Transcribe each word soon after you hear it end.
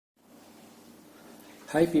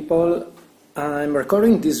Hi people, I'm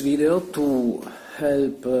recording this video to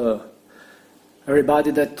help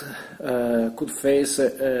everybody that could face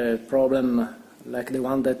a problem like the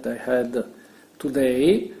one that I had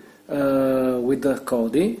today with the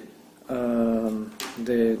Kodi,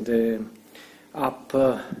 the app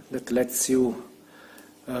that lets you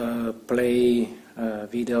play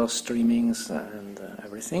video streamings and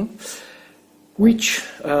everything, which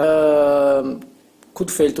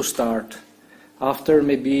could fail to start. After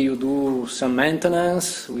maybe you do some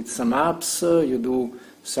maintenance with some apps, you do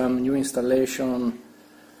some new installation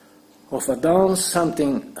of addons,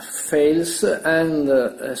 something fails, and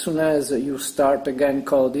as soon as you start again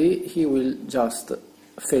Kodi, he will just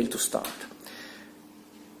fail to start.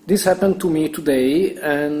 This happened to me today,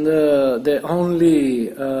 and the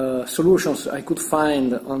only solutions I could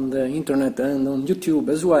find on the internet and on YouTube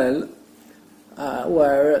as well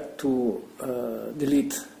were to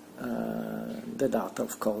delete the data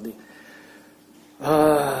of Kodi.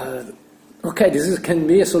 Okay, this can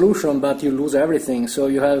be a solution, but you lose everything. So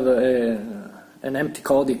you have an empty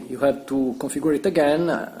Kodi. You have to configure it again.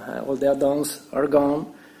 All the add-ons are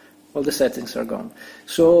gone. All the settings are gone.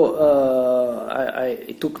 So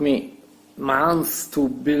it took me months to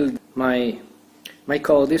build my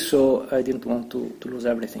Kodi, so I didn't want to lose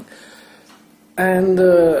everything. And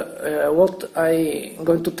what I'm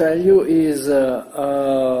going to tell you is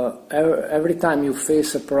every time you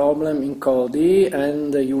face a problem in Kodi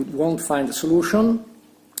and you won't find a solution,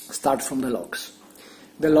 start from the logs.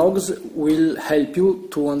 The logs will help you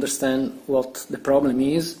to understand what the problem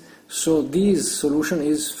is. So this solution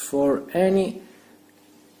is for any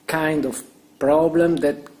kind of problem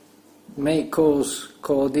that may cause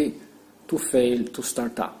Kodi to fail to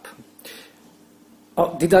start up.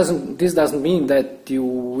 This doesn't mean that you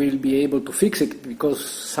will be able to fix it, because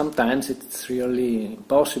sometimes it's really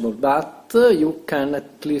impossible, but you can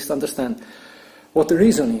at least understand what the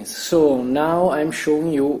reason is. So now I'm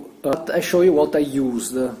showing you, I show you what I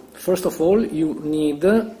used. First of all, you need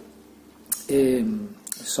a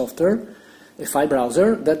software, a file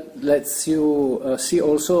browser that lets you see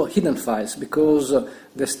also hidden files, because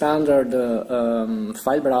the standard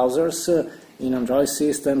file browsers in Android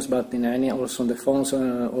systems, but in any, also on the phones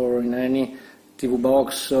or in any TV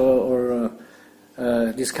box or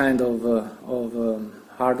this kind of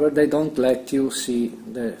hardware, they don't let you see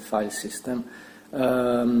the file system.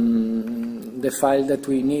 The file that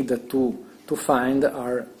we need to find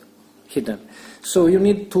are hidden. So you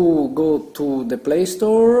need to go to the Play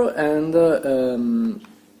Store and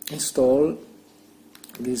install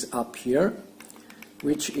this app here,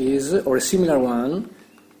 which is, or a similar one,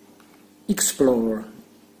 Explore.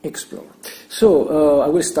 So I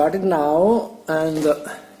will start it now, and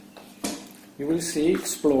you will see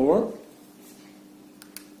Explore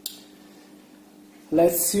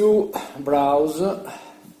lets you browse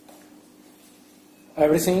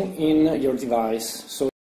everything in your device.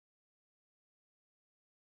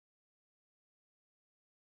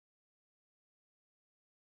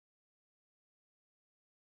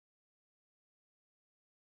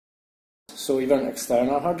 So even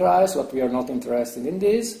external hard drives, but we are not interested in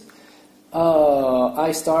this.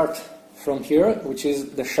 I start from here, which is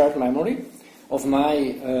the shared memory of my,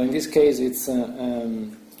 in this case it's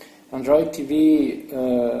Android TV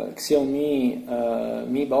Xiaomi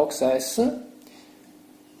Mi Box S,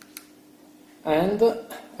 and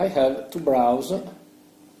I have to browse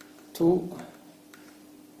to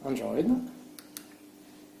Android,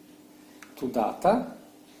 to data,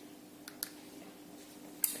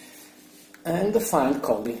 and find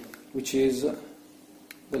Kodi, which is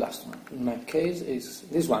the last one. In my case is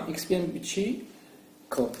this one, XPMBC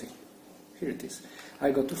Kodi. Here it is. I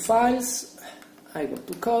go to Files, I go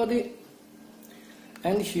to Kodi,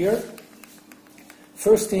 and here,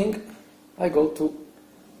 first thing, I go to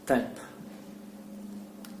Temp.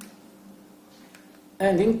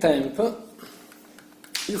 And in Temp,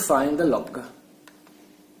 you find the log.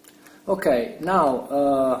 Okay,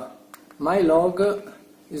 now my log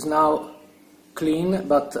is now clean,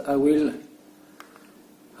 but I will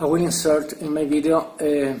insert in my video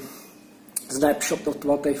a snapshot of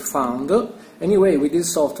what I found. Anyway, with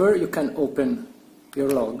this software you can open your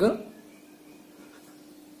log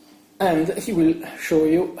and he will show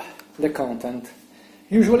you the content.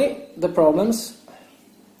 Usually the problems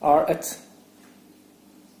are at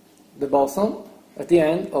the bottom, at the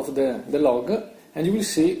end of the log, and you will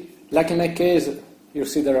see, like in my case, you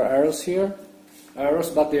see there are errors here,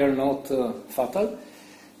 but they are not fatal.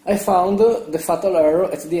 I found the fatal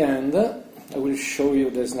error at the end. I will show you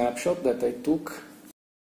the snapshot that I took.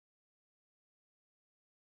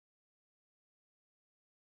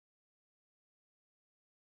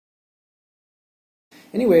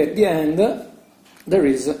 Anyway, at the end, there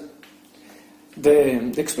is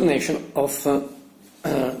the explanation of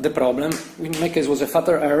the problem. In my case, was a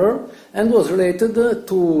fatal error and was related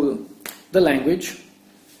to the language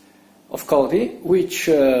of Kodi, which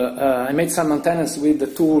I made some maintenance with the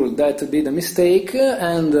tool that did a mistake,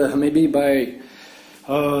 and maybe by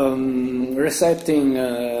resetting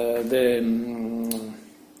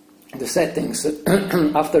the settings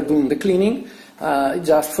after doing the cleaning, I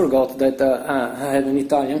just forgot that I had an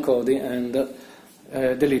Italian Kodi and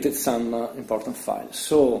deleted some important files.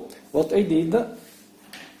 So what I did,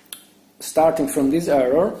 starting from this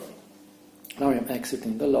error, now I'm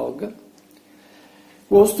exiting the log,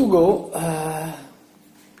 was to go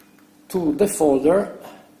to the folder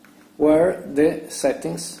where the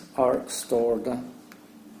settings are stored.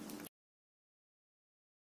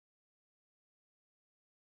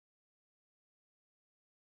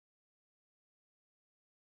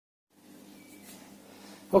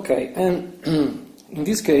 Okay, and in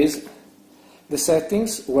this case, the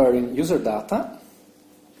settings were in user data,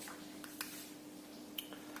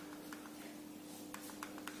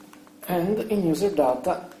 and in user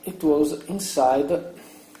data it was inside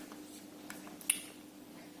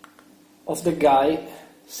of the guy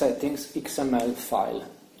settings XML file.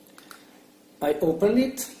 I opened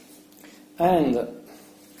it, and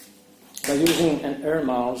by using an air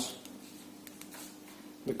mouse,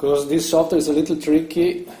 because this software is a little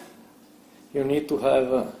tricky, you need to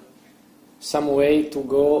have some way to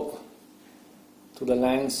go to the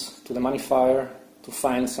lens, to the magnifier, to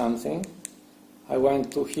find something. I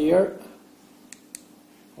went to here,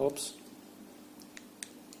 oops,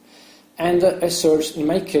 and I searched, in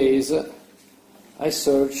my case, I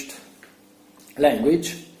searched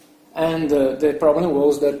language, and the problem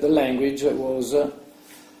was that the language was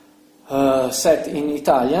set in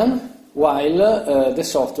Italian, while the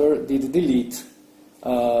software did delete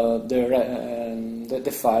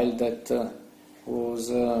the file that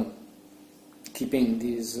was keeping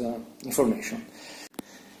this information.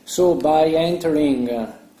 So by entering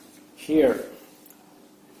here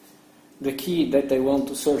the key that I want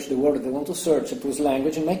to search, the word that I want to search, it was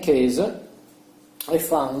language. In my case, I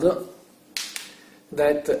found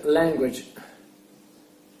that language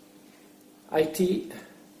IT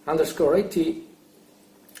underscore IT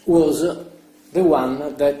was the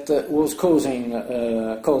one that was causing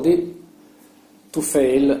Kodi to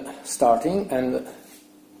fail starting and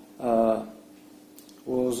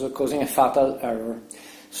was causing a fatal error.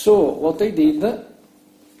 So what I did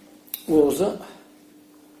was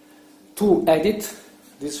to edit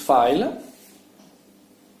this file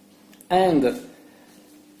and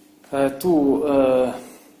to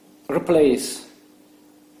replace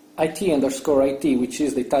IT underscore IT, which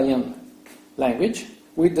is the Italian language,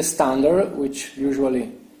 with the standard, which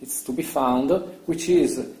usually is to be found, which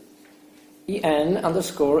is en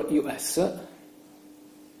underscore us.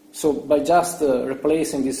 So by just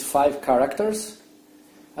replacing these 5 characters,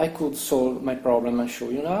 I could solve my problem. I'll show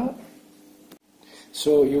you now.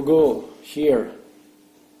 So you go here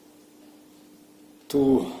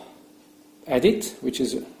to edit, which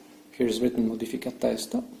is, here is written modifica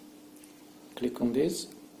testo. Click on this.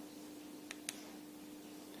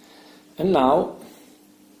 And now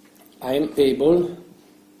I am able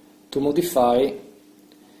to modify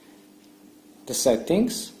the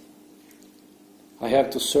settings. I have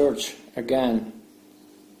to search again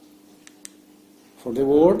for the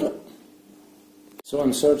word. So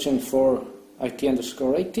I'm searching for IT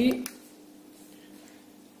underscore IT.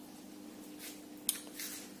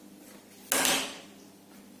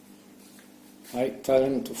 I tell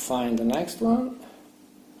him to find the next one.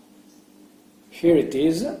 Here it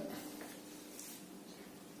is.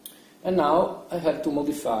 And now I have to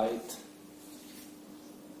modify it.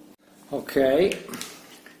 Okay,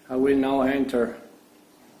 I will now enter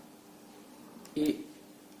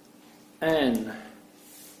en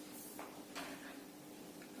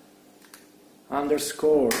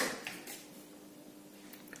underscore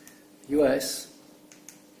US.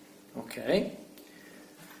 Okay,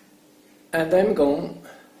 and I'm going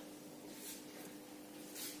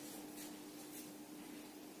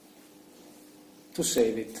to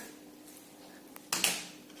save it.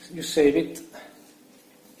 You save it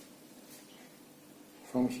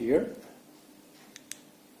from here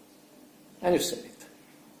and you save it.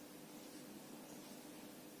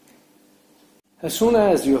 As soon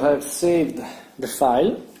as you have saved the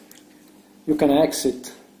file, you can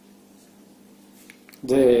exit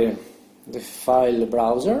the file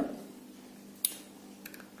browser.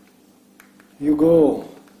 You go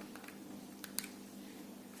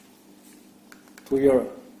to your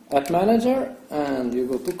app manager and you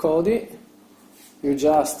go to Kodi you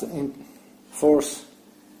just force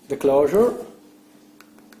the closure.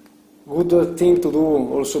 Good thing to do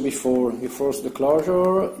also before you force the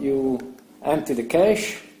closure, you empty the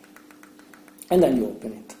cache and then you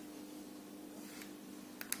open it.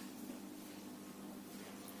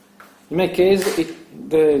 In my case,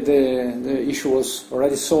 the issue was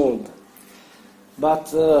already solved,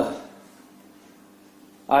 but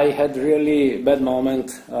I had really bad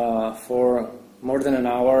moment for more than an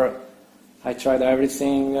hour. I tried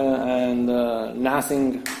everything and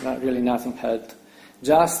nothing helped.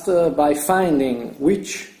 Just by finding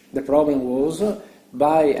which the problem was,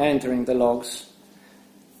 by entering the logs,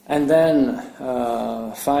 and then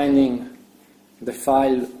finding the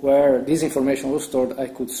file where this information was stored, I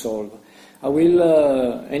could solve. I will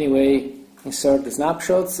anyway insert the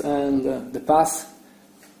snapshots and the path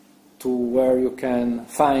to where you can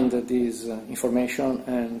find this information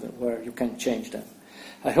and where you can change them.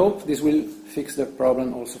 I hope this will fix the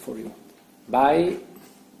problem also for you. Bye.